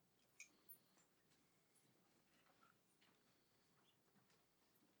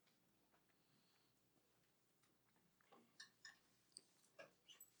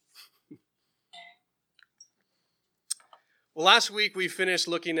Well, last week we finished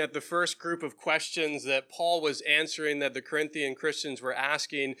looking at the first group of questions that Paul was answering that the Corinthian Christians were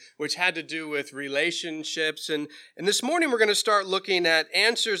asking, which had to do with relationships. And this morning we're going to start looking at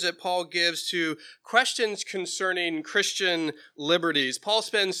answers that Paul gives to questions concerning Christian liberties. Paul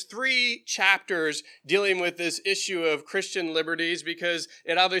spends 3 chapters dealing with this issue of Christian liberties because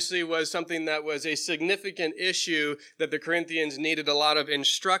it obviously was something that was a significant issue that the Corinthians needed a lot of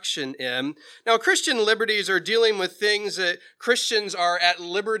instruction in. Now, Christian liberties are dealing with things that Christians are at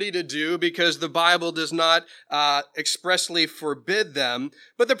liberty to do because the Bible does not expressly forbid them.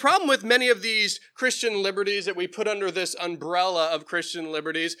 But the problem with many of these Christian liberties that we put under this umbrella of Christian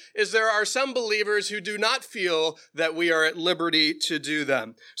liberties is there are some believers who do not feel that we are at liberty to do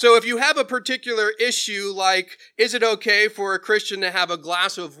them. So if you have a particular issue like, is it okay for a Christian to have a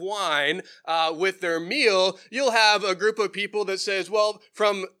glass of wine with their meal, you'll have a group of people that says, well,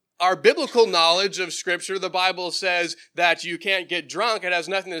 from our biblical knowledge of Scripture, the Bible says that you can't get drunk. It has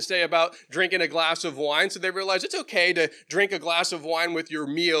nothing to say about drinking a glass of wine. So they realize it's okay to drink a glass of wine with your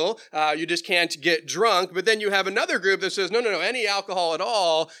meal. You just can't get drunk. But then you have another group that says, no, any alcohol at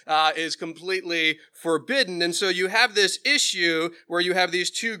all is completely forbidden. And so you have this issue where you have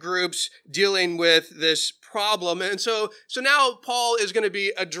these 2 groups dealing with this problem. And so now Paul is going to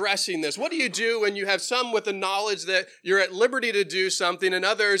be addressing this. What do you do when you have some with the knowledge that you're at liberty to do something and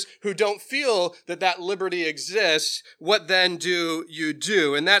others who don't feel that that liberty exists? What then do you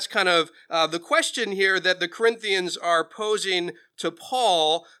do? And that's kind of the question here that the Corinthians are posing to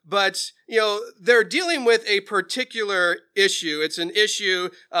Paul, but they're dealing with a particular issue. It's an issue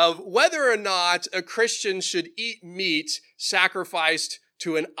of whether or not a Christian should eat meat sacrificed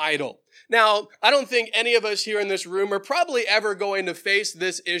to an idol. Now, I don't think any of us here in this room are probably ever going to face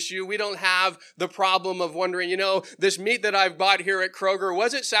this issue. We don't have the problem of wondering, this meat that I've bought here at Kroger,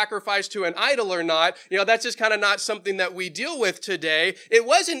 was it sacrificed to an idol or not? That's just kind of not something that we deal with today. It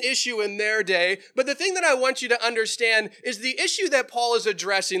was an issue in their day, but the thing that I want you to understand is the issue that Paul is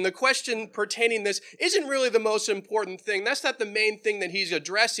addressing, the question pertaining this, isn't really the most important thing. That's not the main thing that he's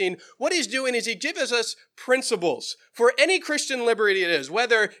addressing. What he's doing is he gives us principles for any Christian liberty it is,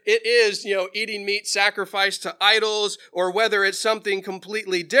 whether it is, eating meat sacrificed to idols or whether it's something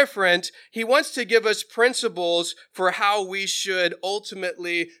completely different. He wants to give us principles for how we should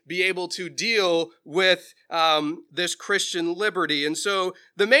ultimately be able to deal with this Christian liberty. And so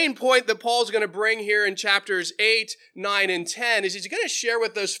the main point that Paul's going to bring here in chapters 8, 9, and 10 is he's going to share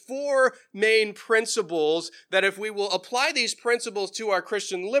with us 4 main principles that if we will apply these principles to our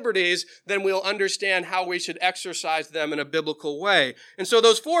Christian liberties, then we'll understand how we should exercise them in a biblical way. And so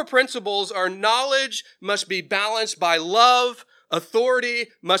those 4 principles are: knowledge must be balanced by love, authority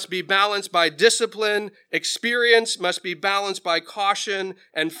must be balanced by discipline, experience must be balanced by caution,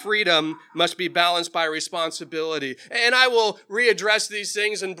 and freedom must be balanced by responsibility. And I will readdress these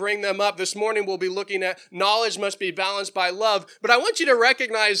things and bring them up. This morning we'll be looking at knowledge must be balanced by love. But I want you to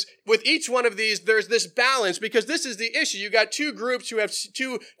recognize with each one of these, there's this balance, because this is the issue. You got 2 groups who have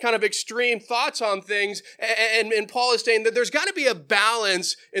 2 kind of extreme thoughts on things. And Paul is saying that there's got to be a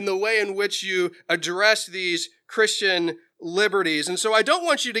balance in the way in which you address these Christian liberties. And so I don't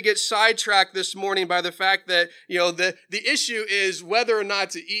want you to get sidetracked this morning by the fact that, the issue is whether or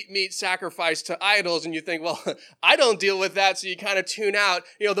not to eat meat sacrificed to idols. And you think, well, I don't deal with that. So you kind of tune out.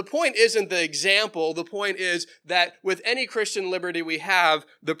 The point isn't the example. The point is that with any Christian liberty we have,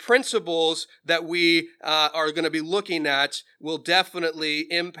 the principles that we are going to be looking at will definitely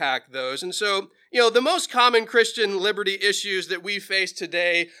impact those. And so, the most common Christian liberty issues that we face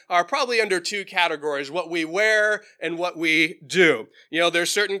today are probably under 2 categories: what we wear and what we do.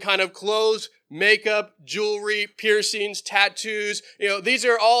 There's certain kind of clothes, makeup, jewelry, piercings, tattoos. These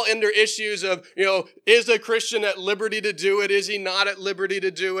are all under issues of, is a Christian at liberty to do it? Is he not at liberty to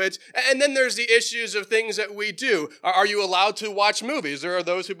do it? And then there's the issues of things that we do. Are you allowed to watch movies? There are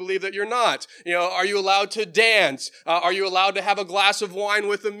those who believe that you're not. Are you allowed to dance? Are you allowed to have a glass of wine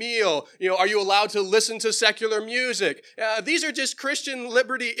with a meal? Are you allowed to listen to secular music? These are just Christian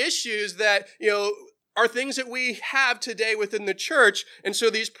liberty issues that, are things that we have today within the church. And so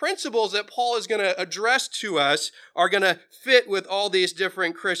these principles that Paul is going to address to us are going to fit with all these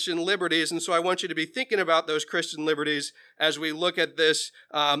different Christian liberties. And so I want you to be thinking about those Christian liberties as we look at this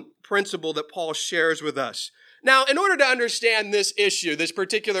principle that Paul shares with us. Now, in order to understand this issue, this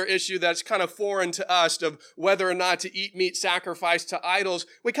particular issue that's kind of foreign to us of whether or not to eat meat sacrificed to idols,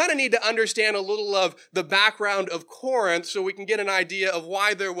 we kind of need to understand a little of the background of Corinth so we can get an idea of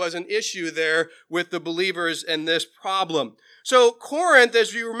why there was an issue there with the believers and this problem. So Corinth,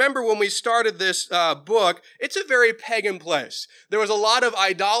 as you remember when we started this book, it's a very pagan place. There was a lot of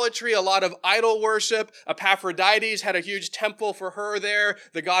idolatry, a lot of idol worship. Epaphroditus had a huge temple for her there,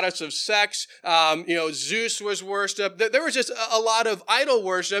 the goddess of sex. Zeus was worshipped. There was just a lot of idol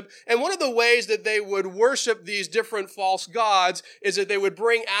worship. And one of the ways that they would worship these different false gods is that they would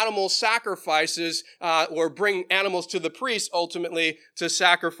bring animal sacrifices or bring animals to the priest ultimately to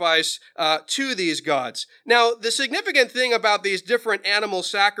sacrifice to these gods. Now, the significant thing about these different animal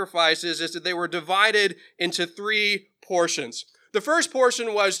sacrifices is that they were divided into 3 portions. The first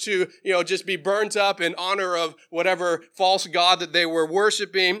portion was to, just be burnt up in honor of whatever false god that they were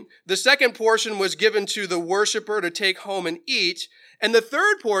worshiping. The second portion was given to the worshiper to take home and eat. And the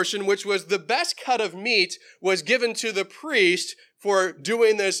third portion, which was the best cut of meat, was given to the priest for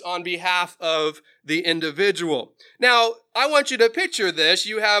doing this on behalf of the individual. Now, I want you to picture this.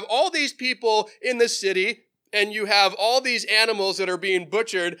 You have all these people in the city, and you have all these animals that are being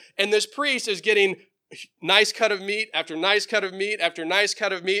butchered, and this priest is getting nice cut of meat after nice cut of meat after nice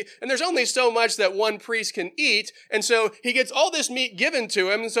cut of meat, and there's only so much that one priest can eat, and so he gets all this meat given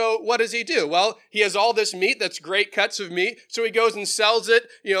to him, and so what does he do? Well, he has all this meat that's great cuts of meat, so he goes and sells it,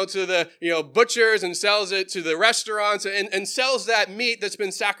 to the, butchers, and sells it to the restaurants, and sells that meat that's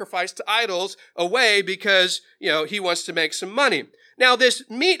been sacrificed to idols away because, he wants to make some money. Now, this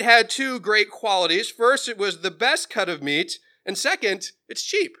meat had 2 great qualities. First, it was the best cut of meat, and second, it's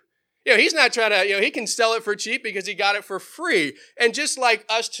cheap. He's not trying to, he can sell it for cheap because he got it for free. And just like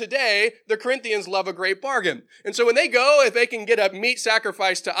us today, the Corinthians love a great bargain. And so when they go, if they can get a meat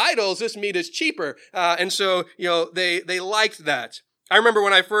sacrificed to idols, this meat is cheaper. And so, they liked that. I remember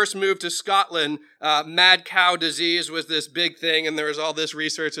when I first moved to Scotland, mad cow disease was this big thing, and there was all this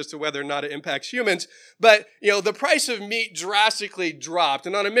research as to whether or not it impacts humans. But, the price of meat drastically dropped.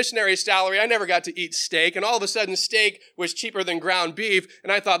 And on a missionary salary, I never got to eat steak. And all of a sudden, steak was cheaper than ground beef.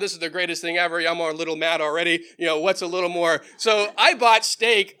 And I thought, this is the greatest thing ever. I'm a little mad already. What's a little more? So I bought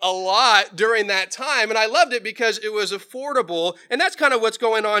steak a lot during that time, and I loved it because it was affordable. And that's kind of what's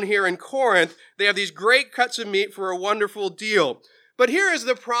going on here in Corinth. They have these great cuts of meat for a wonderful deal. But here is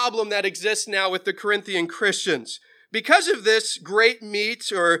the problem that exists now with the Corinthian Christians. Because of this great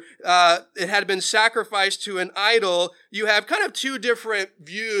meat, or it had been sacrificed to an idol, you have kind of 2 different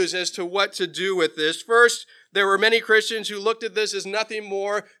views as to what to do with this. First, there were many Christians who looked at this as nothing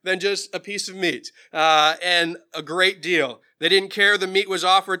more than just a piece of meat and a great deal. They didn't care the meat was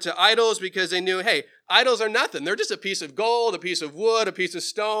offered to idols because they knew, hey, idols are nothing. They're just a piece of gold, a piece of wood, a piece of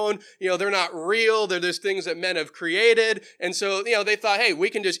stone. They're not real. They're just things that men have created. And so, they thought, hey,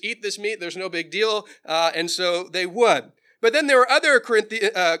 we can just eat this meat. There's no big deal. And so they would. But then there were other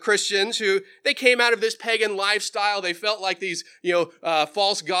Christians who, they came out of this pagan lifestyle. They felt like these,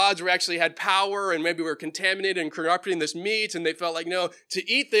 false gods actually had power and maybe were contaminated and corrupting this meat. And they felt like, no, to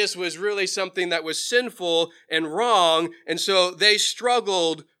eat this was really something that was sinful and wrong. And so they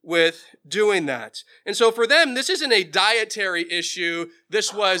struggled with doing that. And so for them, this isn't a dietary issue.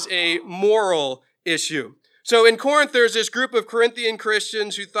 This was a moral issue. So in Corinth, there's this group of Corinthian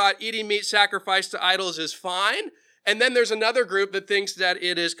Christians who thought eating meat sacrificed to idols is fine. And then there's another group that thinks that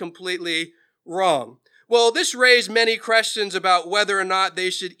it is completely wrong. Well, this raised many questions about whether or not they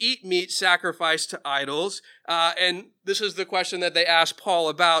should eat meat sacrificed to idols. And this is the question that they asked Paul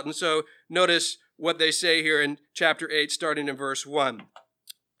about. And so notice what they say here in chapter 8, starting in verse 1.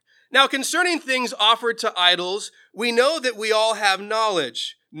 Now, concerning things offered to idols, we know that we all have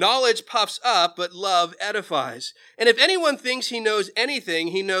knowledge. Knowledge puffs up, but love edifies. And if anyone thinks he knows anything,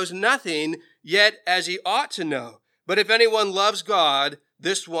 he knows nothing, yet as he ought to know. But if anyone loves God,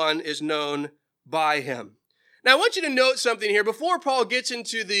 this one is known by him. Now, I want you to note something here. Before Paul gets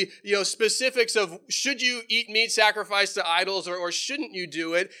into the specifics of should you eat meat sacrificed to idols or shouldn't you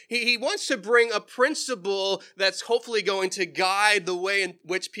do it, he wants to bring a principle that's hopefully going to guide the way in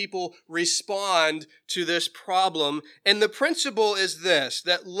which people respond to this problem. And the principle is this,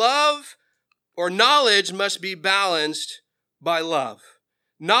 that love or knowledge must be balanced by love.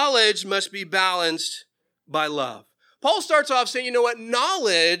 Knowledge must be balanced by love. Paul starts off saying, you know what?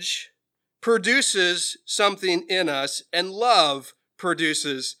 Knowledge produces something in us, and love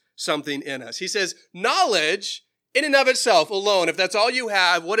produces something in us. He says, knowledge in and of itself alone, if that's all you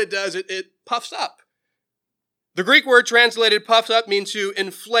have, what it does, it puffs up. The Greek word translated puffs up means to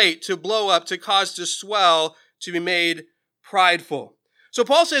inflate, to blow up, to cause to swell, to be made prideful. So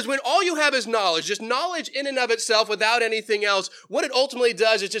Paul says when all you have is knowledge, just knowledge in and of itself without anything else, what it ultimately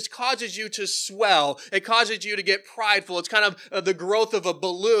does is just causes you to swell. It causes you to get prideful. It's kind of the growth of a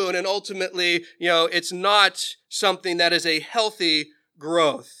balloon, and ultimately, it's not something that is a healthy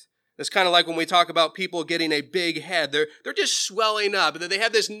growth. It's kind of like when we talk about people getting a big head. They're just swelling up. They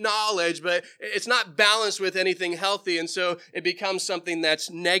have this knowledge, but it's not balanced with anything healthy, and so it becomes something that's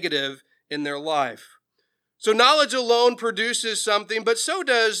negative in their life. So knowledge alone produces something, but so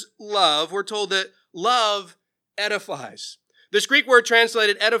does love. We're told that love edifies. This Greek word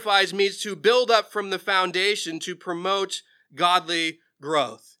translated edifies means to build up from the foundation, to promote godly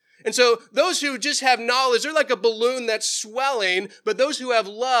growth. And so those who just have knowledge, they're like a balloon that's swelling, but those who have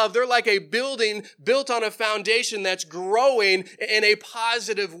love, they're like a building built on a foundation that's growing in a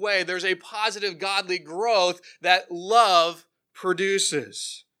positive way. There's a positive godly growth that love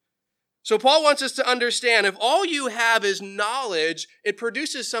produces. So Paul wants us to understand if all you have is knowledge, it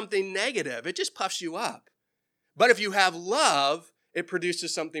produces something negative. It just puffs you up. But if you have love, it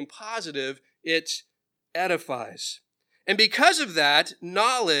produces something positive. It edifies. And because of that,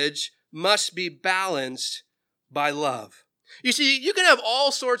 knowledge must be balanced by love. You see, you can have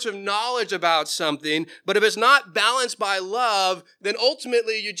all sorts of knowledge about something, but if it's not balanced by love, then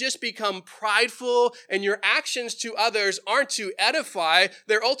ultimately you just become prideful, and your actions to others aren't to edify.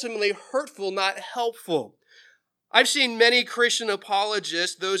 They're ultimately hurtful, not helpful. I've seen many Christian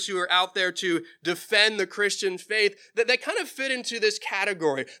apologists, those who are out there to defend the Christian faith, that kind of fit into this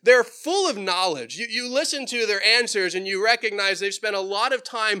category. They're full of knowledge. You listen to their answers and you recognize they've spent a lot of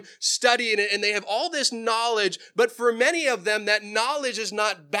time studying it and they have all this knowledge, but for many of them, that knowledge is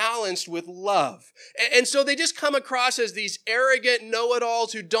not balanced with love. And so they just come across as these arrogant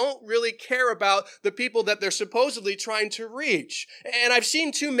know-it-alls who don't really care about the people that they're supposedly trying to reach. And I've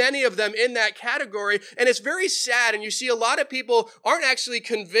seen too many of them in that category, and it's very sad. And you see a lot of people aren't actually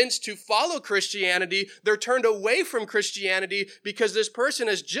convinced to follow Christianity. They're turned away from Christianity because this person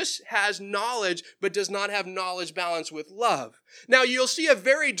has knowledge, but does not have knowledge balanced with love. Now, you'll see a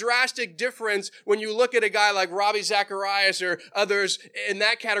very drastic difference when you look at a guy like Ravi Zacharias or others in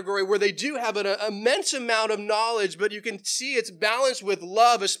that category where they do have an immense amount of knowledge, but you can see it's balanced with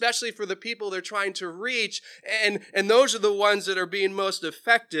love, especially for the people they're trying to reach. And those are the ones that are being most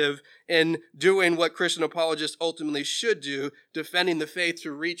effective in doing what Christian apologists ultimately should do, defending the faith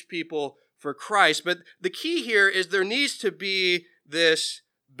to reach people for Christ. But the key here is there needs to be this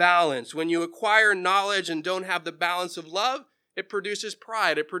balance. When you acquire knowledge and don't have the balance of love, it produces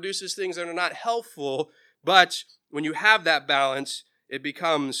pride. It produces things that are not helpful. But when you have that balance, it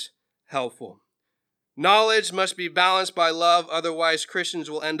becomes helpful. Knowledge must be balanced by love. Otherwise, Christians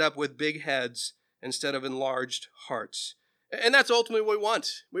will end up with big heads instead of enlarged hearts. And that's ultimately what we want.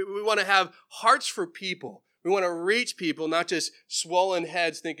 We want to have hearts for people. We want to reach people, not just swollen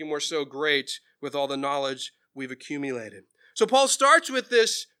heads thinking we're so great with all the knowledge we've accumulated. So Paul starts with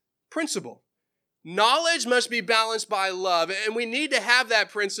this principle. Knowledge must be balanced by love. And we need to have that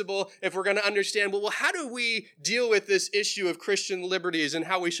principle if we're going to understand, well, how do we deal with this issue of Christian liberties and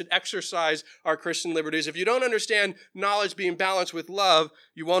how we should exercise our Christian liberties? If you don't understand knowledge being balanced with love,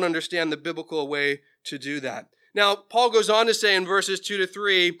 you won't understand the biblical way to do that. Now, Paul goes on to say in verses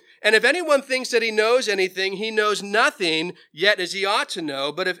 2-3, and if anyone thinks that he knows anything, he knows nothing yet as he ought to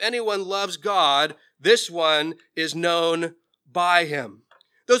know. But if anyone loves God, this one is known by him.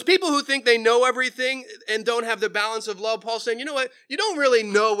 Those people who think they know everything and don't have the balance of love, Paul's saying, you know what? You don't really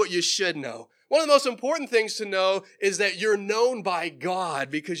know what you should know. One of the most important things to know is that you're known by God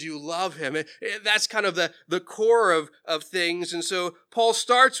because you love him. That's kind of the core of things. And so Paul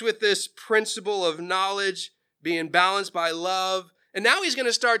starts with this principle of knowledge being balanced by love. And now he's going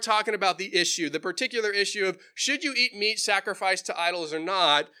to start talking about the particular issue of should you eat meat sacrificed to idols or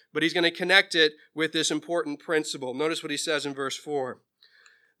not, but he's going to connect it with this important principle. Notice what he says in verse 4.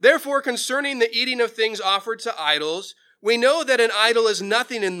 Therefore, concerning the eating of things offered to idols, we know that an idol is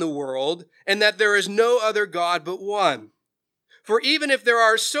nothing in the world, and that there is no other God but one. For even if there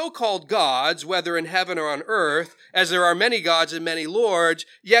are so-called gods, whether in heaven or on earth, as there are many gods and many lords,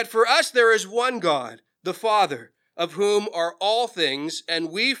 yet for us there is one God, the Father, of whom are all things,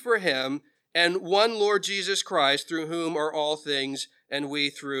 and we for him, and one Lord Jesus Christ, through whom are all things, and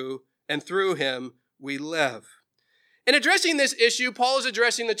through him we live. In addressing this issue, Paul is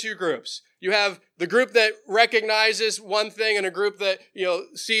addressing the two groups. You have the group that recognizes one thing and a group that,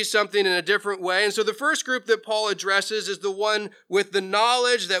 sees something in a different way. And so the first group that Paul addresses is the one with the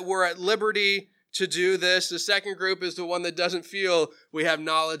knowledge that we're at liberty to do this. The second group is the one that doesn't feel we have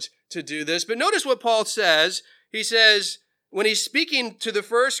knowledge to do this. But notice what Paul says. He says, when he's speaking to the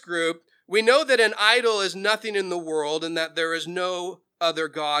first group, we know that an idol is nothing in the world and that there is no other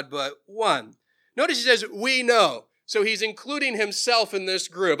God but one. Notice he says, we know. So he's including himself in this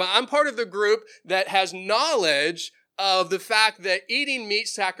group. I'm part of the group that has knowledge of the fact that eating meat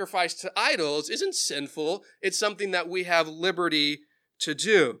sacrificed to idols isn't sinful. It's something that we have liberty to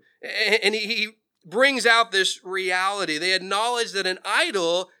do. And he brings out this reality. They acknowledge that an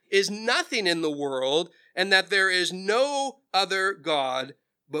idol is nothing in the world and that there is no other God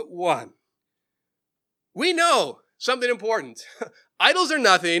but one. We know something important. Idols are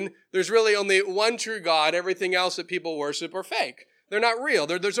nothing. There's really only one true God. Everything else that people worship are fake. They're not real.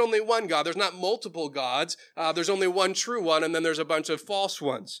 There's only one God. There's not multiple gods. There's only one true one, and then there's a bunch of false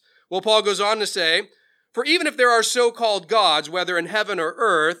ones. Well, Paul goes on to say, for even if there are so-called gods, whether in heaven or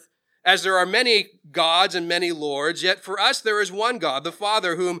earth, as there are many gods and many lords, yet for us there is one God, the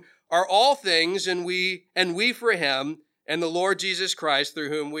Father, whom are all things, and we for him, and the Lord Jesus Christ, through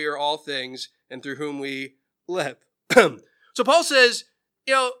whom we are all things, and through whom we live. So Paul says,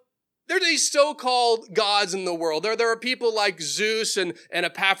 there are these so-called gods in the world. There are people like Zeus and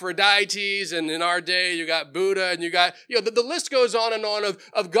Epaphrodites, and in our day you got Buddha, and you got, the list goes on and on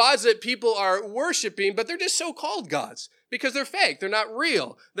of gods that people are worshiping, but they're just so-called gods because they're fake. They're not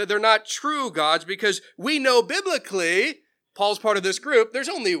real. They're not true gods because we know biblically, Paul's part of this group, there's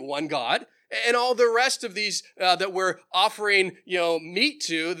only one God. And all the rest of these that we're offering, meat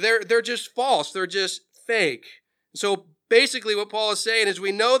to, they're just false. They're just fake. So basically what Paul is saying is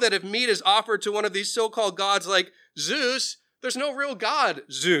we know that if meat is offered to one of these so-called gods like Zeus, there's no real God,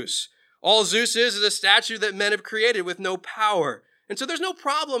 Zeus. All Zeus is a statue that men have created with no power. And so there's no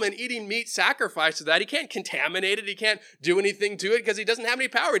problem in eating meat sacrificed to that. He can't contaminate it. He can't do anything to it because he doesn't have any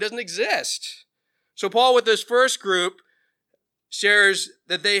power. He doesn't exist. So Paul, with this first group, shares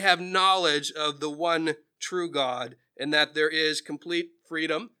that they have knowledge of the one true God and that there is complete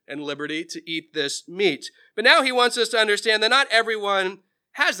freedom and liberty to eat this meat. But now he wants us to understand that not everyone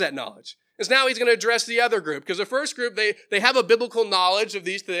has that knowledge. Because now he's going to address the other group. Because the first group, they have a biblical knowledge of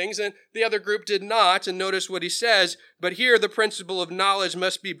these things, and the other group did not. And notice what he says. But here the principle of knowledge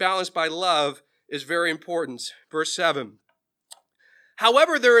must be balanced by love is very important. Verse 7.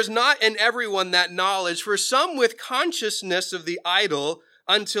 However, there is not in everyone that knowledge, for some with consciousness of the idol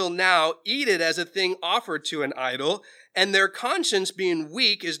until now eat it as a thing offered to an idol, and their conscience being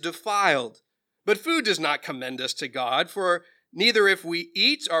weak is defiled. But food does not commend us to God, for neither if we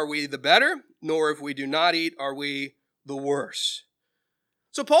eat are we the better, nor if we do not eat are we the worse.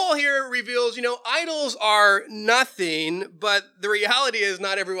 So Paul here reveals, idols are nothing, but the reality is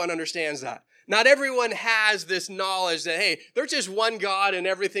not everyone understands that. Not everyone has this knowledge that, hey, there's just one God and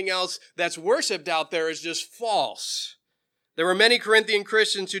everything else that's worshiped out there is just false. There were many Corinthian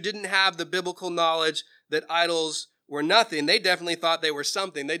Christians who didn't have the biblical knowledge that idols were nothing. They definitely thought they were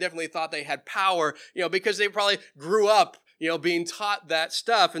something. They definitely thought they had power, because they probably grew up, being taught that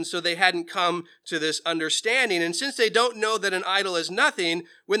stuff. And so they hadn't come to this understanding. And since they don't know that an idol is nothing,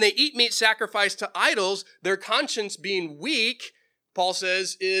 when they eat meat sacrificed to idols, their conscience being weak, Paul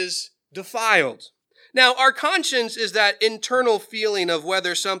says, is defiled. Now, our conscience is that internal feeling of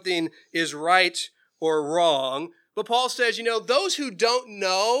whether something is right or wrong. But Paul says, those who don't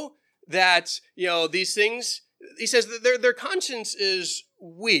know that, these things, he says that their conscience is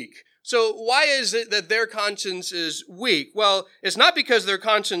weak. So why is it that their conscience is weak? Well, it's not because their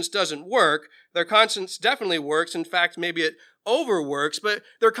conscience doesn't work. Their conscience definitely works. In fact, maybe it overworks, but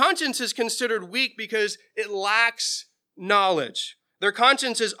their conscience is considered weak because it lacks knowledge. Their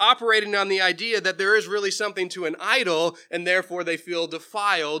conscience is operating on the idea that there is really something to an idol, and therefore they feel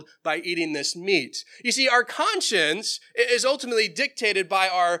defiled by eating this meat. You see, our conscience is ultimately dictated by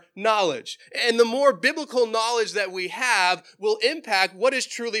our knowledge. And the more biblical knowledge that we have will impact what is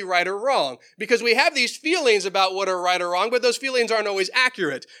truly right or wrong. Because we have these feelings about what are right or wrong, but those feelings aren't always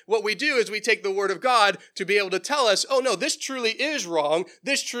accurate. What we do is we take the Word of God to be able to tell us, oh no, this truly is wrong,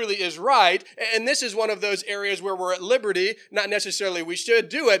 this truly is right, and this is one of those areas where we're at liberty, not necessarily we should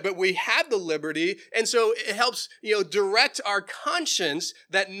do it, but we have the liberty. And so it helps, direct our conscience.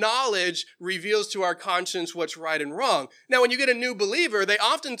 That knowledge reveals to our conscience what's right and wrong. Now, when you get a new believer, they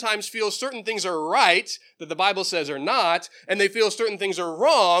oftentimes feel certain things are right that the Bible says are not, and they feel certain things are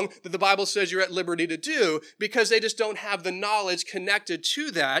wrong that the Bible says you're at liberty to do because they just don't have the knowledge connected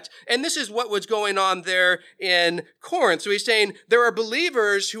to that. And this is what was going on there in Corinth. So he's saying there are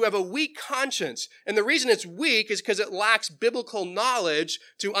believers who have a weak conscience. And the reason it's weak is because it lacks biblical knowledge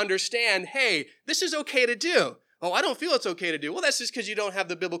to understand, hey, this is okay to do. Oh, I don't feel it's okay to do. Well, that's just because you don't have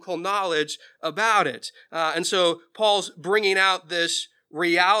the biblical knowledge about it. And so Paul's bringing out this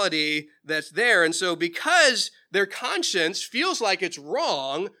reality that's there. And so because their conscience feels like it's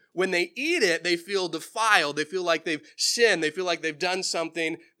wrong, when they eat it, they feel defiled. They feel like they've sinned. They feel like they've done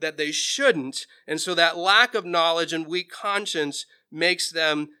something that they shouldn't. And so that lack of knowledge and weak conscience makes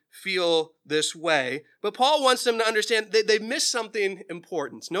them feel this way. But Paul wants them to understand that they've missed something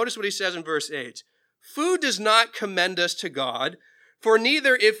important. Notice what he says in verse 8. Food does not commend us to God, for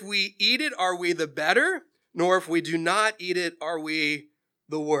neither if we eat it are we the better, nor if we do not eat it are we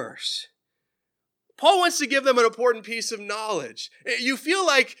the worse. Paul wants to give them an important piece of knowledge. You feel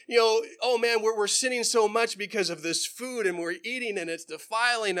like, oh man, we're sinning so much because of this food and we're eating and it's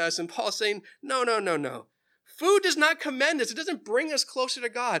defiling us. And Paul's saying, no. Food does not commend us. It doesn't bring us closer to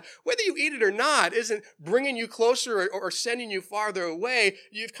God. Whether you eat it or not isn't bringing you closer or sending you farther away.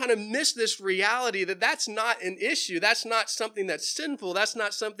 You've kind of missed this reality that that's not an issue. That's not something that's sinful. That's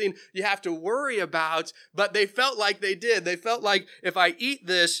not something you have to worry about. But they felt like they did. They felt like if I eat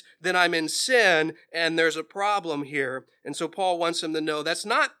this, then I'm in sin and there's a problem here. And so Paul wants them to know that's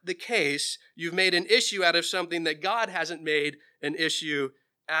not the case. You've made an issue out of something that God hasn't made an issue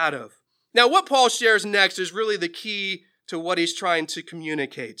out of. Now, what Paul shares next is really the key to what he's trying to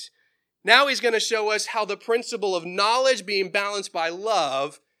communicate. Now he's going to show us how the principle of knowledge being balanced by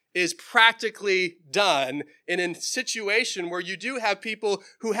love is practically done in a situation where you do have people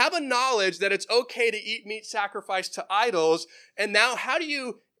who have a knowledge that it's okay to eat meat sacrificed to idols. And now how do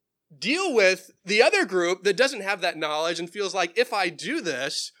you deal with the other group that doesn't have that knowledge and feels like if I do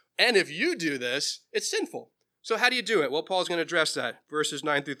this and if you do this, it's sinful? So how do you do it? Well, Paul's going to address that. Verses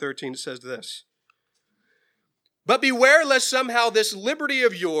 9 through 13 says this. But beware lest somehow this liberty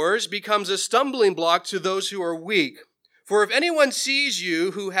of yours becomes a stumbling block to those who are weak. For if anyone sees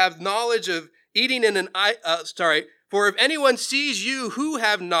you who have knowledge of eating in for if anyone sees you who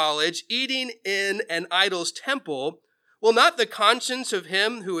have knowledge eating in an idol's temple, will not the conscience of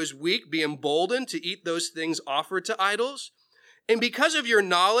him who is weak be emboldened to eat those things offered to idols? And because of your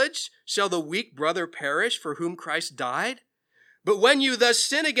knowledge, shall the weak brother perish for whom Christ died? But when you thus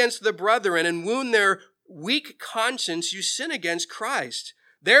sin against the brethren and wound their weak conscience, you sin against Christ.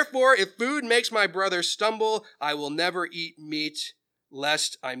 Therefore, if food makes my brother stumble, I will never eat meat,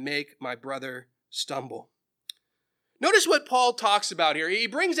 lest I make my brother stumble. Notice what Paul talks about here. He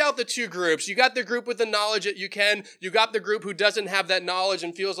brings out the two groups. You got the group with the knowledge that you can. You got the group who doesn't have that knowledge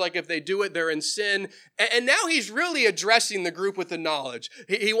and feels like if they do it, they're in sin. And now he's really addressing the group with the knowledge.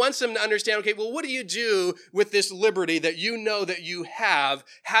 He wants them to understand, okay, well, what do you do with this liberty that you know that you have?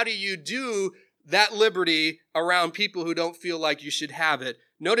 How do you do that liberty around people who don't feel like you should have it?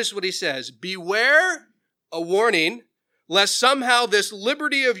 Notice what he says. Beware, a warning, lest somehow this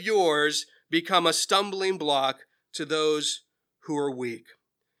liberty of yours become a stumbling block to those who are weak.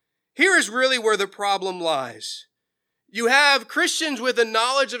 Here is really where the problem lies. You have Christians with a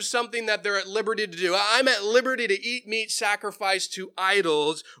knowledge of something that they're at liberty to do. I'm at liberty to eat meat sacrificed to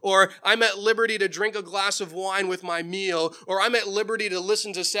idols, or I'm at liberty to drink a glass of wine with my meal, or I'm at liberty to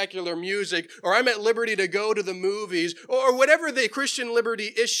listen to secular music, or I'm at liberty to go to the movies, or whatever the Christian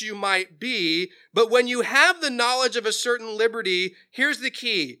liberty issue might be. But when you have the knowledge of a certain liberty, here's the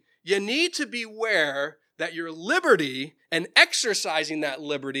key. You need to beware that your liberty and exercising that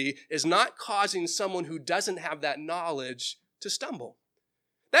liberty is not causing someone who doesn't have that knowledge to stumble.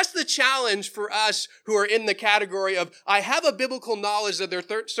 That's the challenge for us who are in the category of, I have a biblical knowledge that there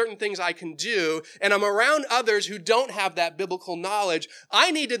are certain things I can do, and I'm around others who don't have that biblical knowledge. I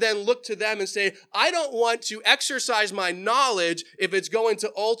need to then look to them and say, I don't want to exercise my knowledge if it's going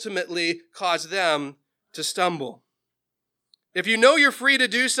to ultimately cause them to stumble. If you know you're free to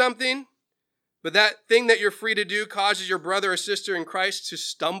do something, but that thing that you're free to do causes your brother or sister in Christ to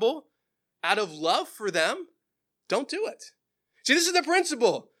stumble out of love for them, don't do it. See, this is the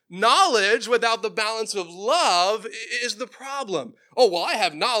principle. Knowledge without the balance of love is the problem. Oh, well, I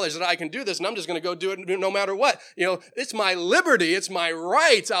have knowledge that I can do this, and I'm just going to go do it no matter what. It's my liberty. It's my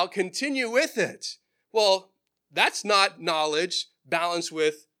right. I'll continue with it. Well, that's not knowledge balanced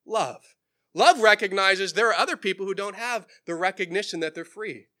with love. Love recognizes there are other people who don't have the recognition that they're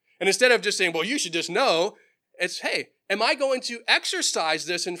free. And instead of just saying, well, you should just know, it's, hey, am I going to exercise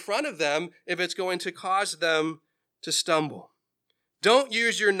this in front of them if it's going to cause them to stumble? Don't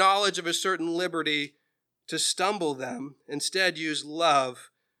use your knowledge of a certain liberty to stumble them. Instead, use love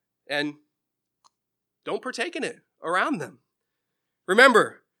and don't partake in it around them.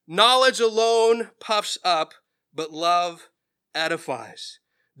 Remember, knowledge alone puffs up, but love edifies.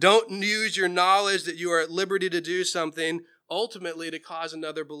 Don't use your knowledge that you are at liberty to do something ultimately to cause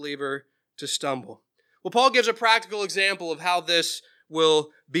another believer to stumble. Well, Paul gives a practical example of how this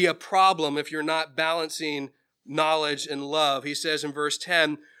will be a problem if you're not balancing knowledge and love. He says in verse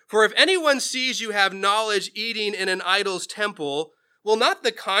 10, for if anyone sees you have knowledge eating in an idol's temple, Will not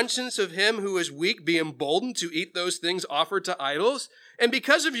the conscience of him who is weak be emboldened to eat those things offered to idols? And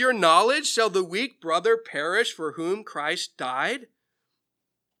because of your knowledge shall the weak brother perish for whom Christ died?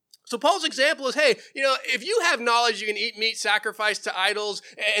 So Paul's example is, hey, if you have knowledge you can eat meat sacrificed to idols,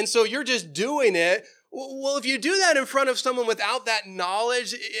 and so you're just doing it, well, if you do that in front of someone without that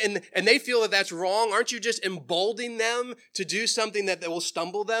knowledge and they feel that that's wrong, aren't you just emboldening them to do something that will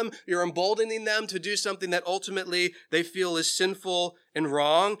stumble them? You're emboldening them to do something that ultimately they feel is sinful and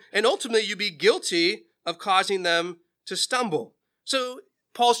wrong, and ultimately you be guilty of causing them to stumble. So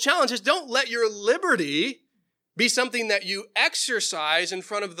Paul's challenge is, don't let your liberty be something that you exercise in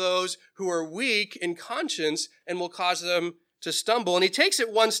front of those who are weak in conscience and will cause them to stumble. And he takes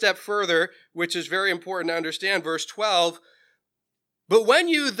it one step further, which is very important to understand. Verse 12, but when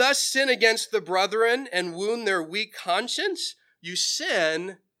you thus sin against the brethren and wound their weak conscience, you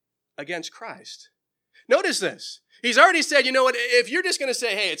sin against Christ. Notice this. He's already said, you know what, if you're just going to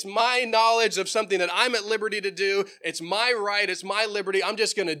say, hey, it's my knowledge of something that I'm at liberty to do, it's my right, it's my liberty, I'm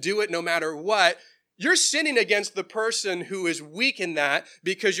just going to do it no matter what, you're sinning against the person who is weak in that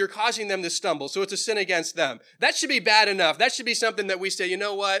because you're causing them to stumble. So it's a sin against them. That should be bad enough. That should be something that we say, you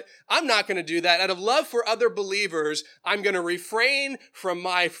know what? I'm not going to do that. Out of love for other believers, I'm going to refrain from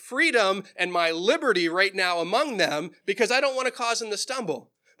my freedom and my liberty right now among them because I don't want to cause them to stumble.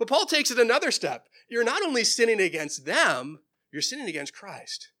 But Paul takes it another step. You're not only sinning against them, you're sinning against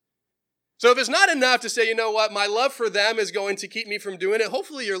Christ. So if it's not enough to say, you know what, my love for them is going to keep me from doing it,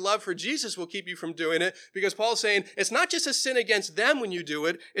 hopefully your love for Jesus will keep you from doing it, because Paul's saying it's not just a sin against them when you do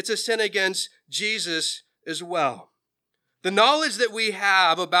it, it's a sin against Jesus as well. The knowledge that we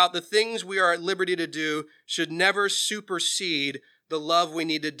have about the things we are at liberty to do should never supersede the love we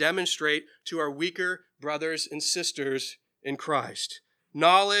need to demonstrate to our weaker brothers and sisters in Christ.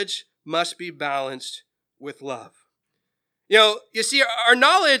 Knowledge must be balanced with love. You see, our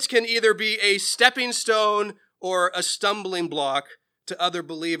knowledge can either be a stepping stone or a stumbling block to other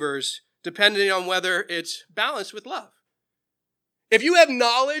believers, depending on whether it's balanced with love. If you have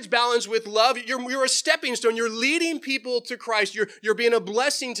knowledge balanced with love, you're a stepping stone. You're leading people to Christ. You're being a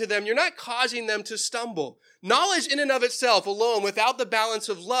blessing to them. You're not causing them to stumble. Knowledge in and of itself alone, without the balance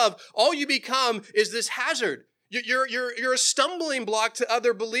of love, all you become is this hazard. You're a stumbling block to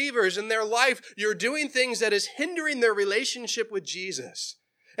other believers in their life. You're doing things that is hindering their relationship with Jesus.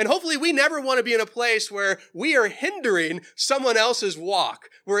 And hopefully we never want to be in a place where we are hindering someone else's walk.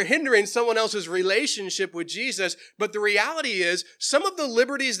 We're hindering someone else's relationship with Jesus. But the reality is, some of the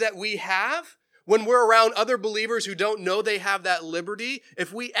liberties that we have when we're around other believers who don't know they have that liberty,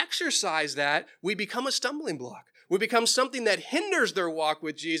 if we exercise that, we become a stumbling block. We become something that hinders their walk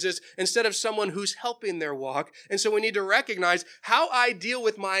with Jesus instead of someone who's helping their walk. And so we need to recognize how I deal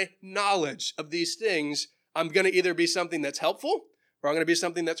with my knowledge of these things. I'm going to either be something that's helpful or I'm going to be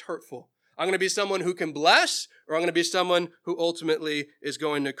something that's hurtful. I'm going to be someone who can bless, or I'm going to be someone who ultimately is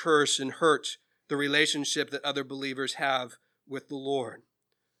going to curse and hurt the relationship that other believers have with the Lord.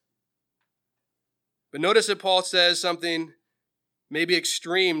 But notice that Paul says something maybe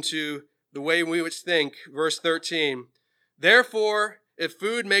extreme to the way we would think. Verse 13, therefore, if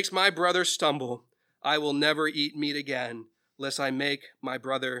food makes my brother stumble, I will never eat meat again, lest I make my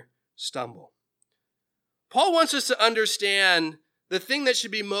brother stumble. Paul wants us to understand the thing that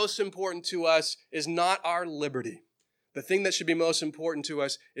should be most important to us is not our liberty. The thing that should be most important to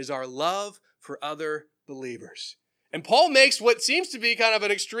us is our love for other believers. And Paul makes what seems to be kind of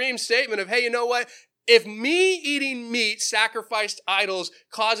an extreme statement of, hey, you know what? If me eating meat sacrificed to idols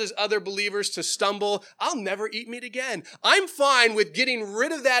causes other believers to stumble, I'll never eat meat again. I'm fine with getting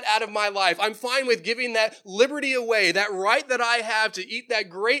rid of that out of my life. I'm fine with giving that liberty away, that right that I have to eat that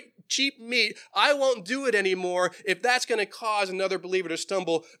great cheap meat. I won't do it anymore if that's going to cause another believer to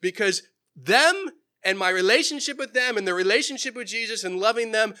stumble, because them and my relationship with them and the relationship with Jesus and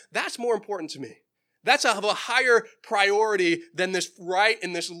loving them, that's more important to me. That's of a higher priority than this right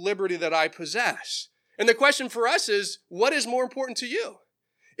and this liberty that I possess. And the question for us is, what is more important to you?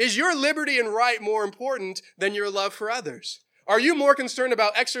 Is your liberty and right more important than your love for others? Are you more concerned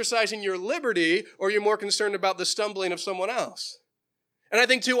about exercising your liberty, or are you more concerned about the stumbling of someone else? And I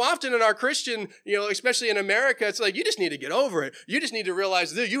think too often in our Christian, especially in America, it's like, you just need to get over it. You just need to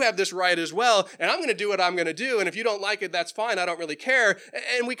realize that you have this right as well, and I'm going to do what I'm going to do. And if you don't like it, that's fine. I don't really care.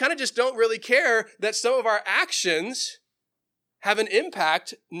 And we kind of just don't really care that some of our actions have an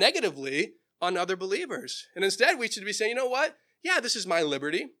impact negatively on other believers. And instead, we should be saying, you know what? Yeah, this is my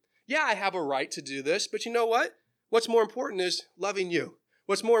liberty. Yeah, I have a right to do this. But you know what? What's more important is loving you.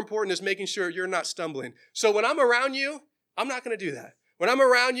 What's more important is making sure you're not stumbling. So when I'm around you, I'm not going to do that. When I'm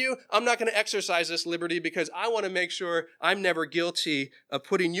around you, I'm not going to exercise this liberty because I want to make sure I'm never guilty of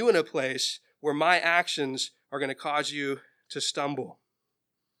putting you in a place where my actions are going to cause you to stumble.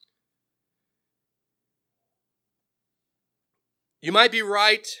 You might be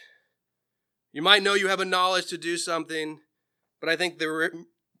right. You might know you have a knowledge to do something, but I think the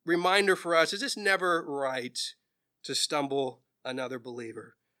reminder for us is it's never right to stumble another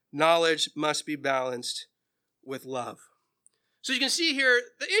believer. Knowledge must be balanced with love. So you can see here,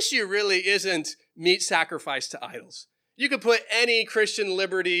 the issue really isn't meat sacrifice to idols. You could put any Christian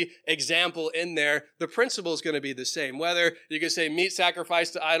liberty example in there. The principle is going to be the same. Whether you could say meat sacrifice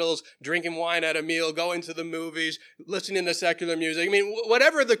to idols, drinking wine at a meal, going to the movies, listening to secular music. I mean,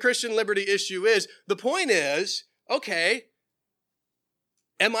 whatever the Christian liberty issue is, the point is, okay,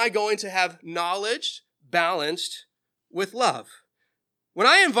 am I going to have knowledge balanced with love? When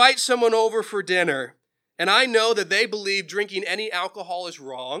I invite someone over for dinner, and I know that they believe drinking any alcohol is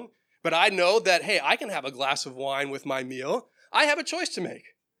wrong, but I know that, hey, I can have a glass of wine with my meal. I have a choice to make.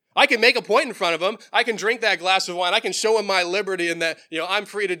 I can make a point in front of them. I can drink that glass of wine. I can show them my liberty and that, I'm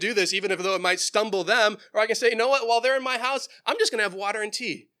free to do this, even if though it might stumble them. Or I can say, you know what, while they're in my house, I'm just going to have water and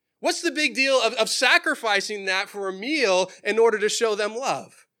tea. What's the big deal of sacrificing that for a meal in order to show them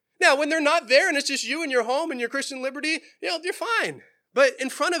love? Now, when they're not there and it's just you and your home and your Christian liberty, you're fine. But in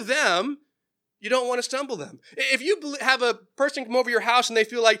front of them, you don't want to stumble them. If you have a person come over your house and they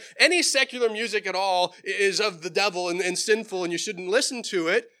feel like any secular music at all is of the devil and sinful and you shouldn't listen to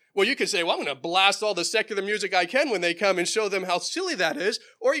it, well, you could say, well, I'm going to blast all the secular music I can when they come and show them how silly that is.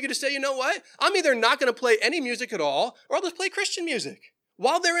 Or you could just say, you know what? I'm either not going to play any music at all or I'll just play Christian music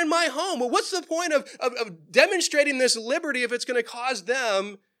while they're in my home. Well, what's the point of demonstrating this liberty if it's going to cause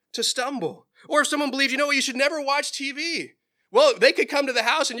them to stumble? Or if someone believes, you should never watch TV. Well, they could come to the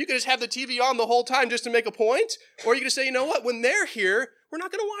house and you could just have the TV on the whole time just to make a point. Or you could say, you know what, when they're here, we're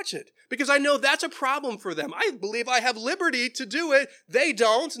not going to watch it because I know that's a problem for them. I believe I have liberty to do it. They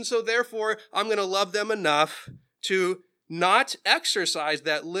don't. And so therefore, I'm going to love them enough to not exercise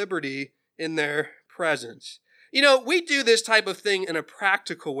that liberty in their presence. We do this type of thing in a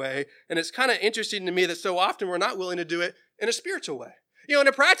practical way. And it's kind of interesting to me that so often we're not willing to do it in a spiritual way. In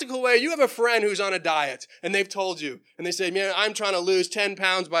a practical way, you have a friend who's on a diet and they've told you and they say, man, I'm trying to lose 10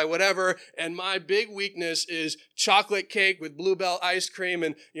 pounds by whatever. And my big weakness is chocolate cake with Bluebell ice cream.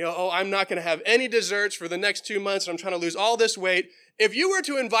 And, I'm not going to have any desserts for the next 2 months. And I'm trying to lose all this weight. If you were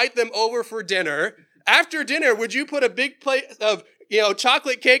to invite them over for dinner, after dinner, would you put a big plate of,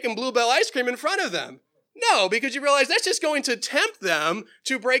 chocolate cake and Bluebell ice cream in front of them? No, because you realize that's just going to tempt them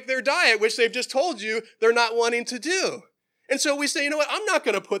to break their diet, which they've just told you they're not wanting to do. And so we say, you know what, I'm not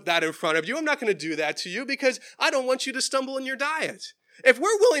going to put that in front of you. I'm not going to do that to you because I don't want you to stumble in your diet. If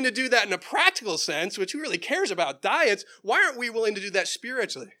we're willing to do that in a practical sense, which who really cares about diets, why aren't we willing to do that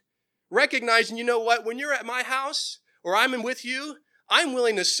spiritually? Recognizing, you know what, when you're at my house or I'm with you, I'm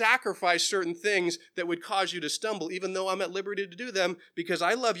willing to sacrifice certain things that would cause you to stumble, even though I'm at liberty to do them because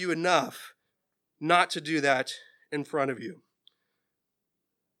I love you enough not to do that in front of you.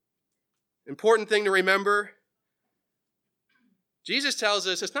 Important thing to remember, Jesus tells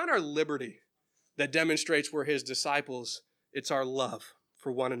us it's not our liberty that demonstrates we're his disciples. It's our love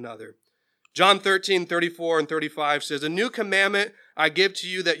for one another. John 13:34 and 35 says, a new commandment I give to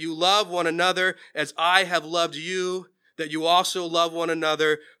you, that you love one another as I have loved you, that you also love one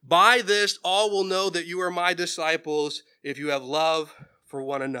another. By this, all will know that you are my disciples if you have love for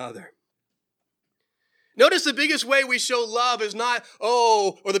one another. Notice the biggest way we show love is not,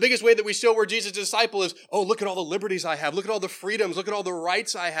 or the biggest way that we show we're Jesus' disciple is, look at all the liberties I have. Look at all the freedoms. Look at all the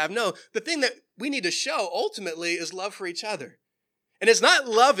rights I have. No, the thing that we need to show ultimately is love for each other. And it's not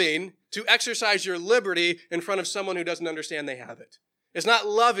loving to exercise your liberty in front of someone who doesn't understand they have it. It's not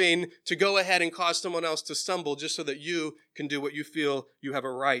loving to go ahead and cause someone else to stumble just so that you can do what you feel you have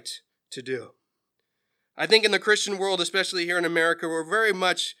a right to do. I think in the Christian world, especially here in America, we're very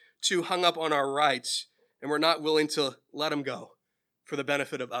much too hung up on our rights. And we're not willing to let them go for the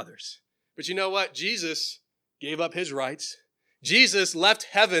benefit of others. But you know what? Jesus gave up his rights. Jesus left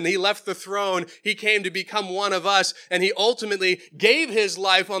heaven. He left the throne. He came to become one of us. And he ultimately gave his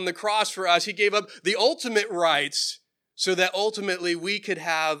life on the cross for us. He gave up the ultimate rights so that ultimately we could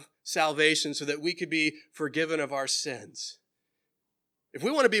have salvation, so that we could be forgiven of our sins. If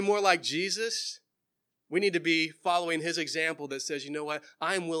we want to be more like Jesus, we need to be following his example that says, you know what?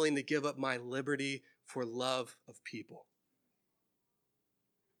 I'm willing to give up my liberty for love of people.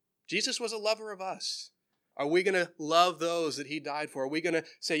 Jesus was a lover of us. Are we going to love those that he died for? Are we going to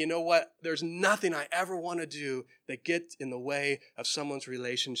say, you know what? There's nothing I ever want to do that gets in the way of someone's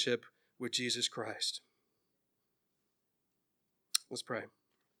relationship with Jesus Christ. Let's pray.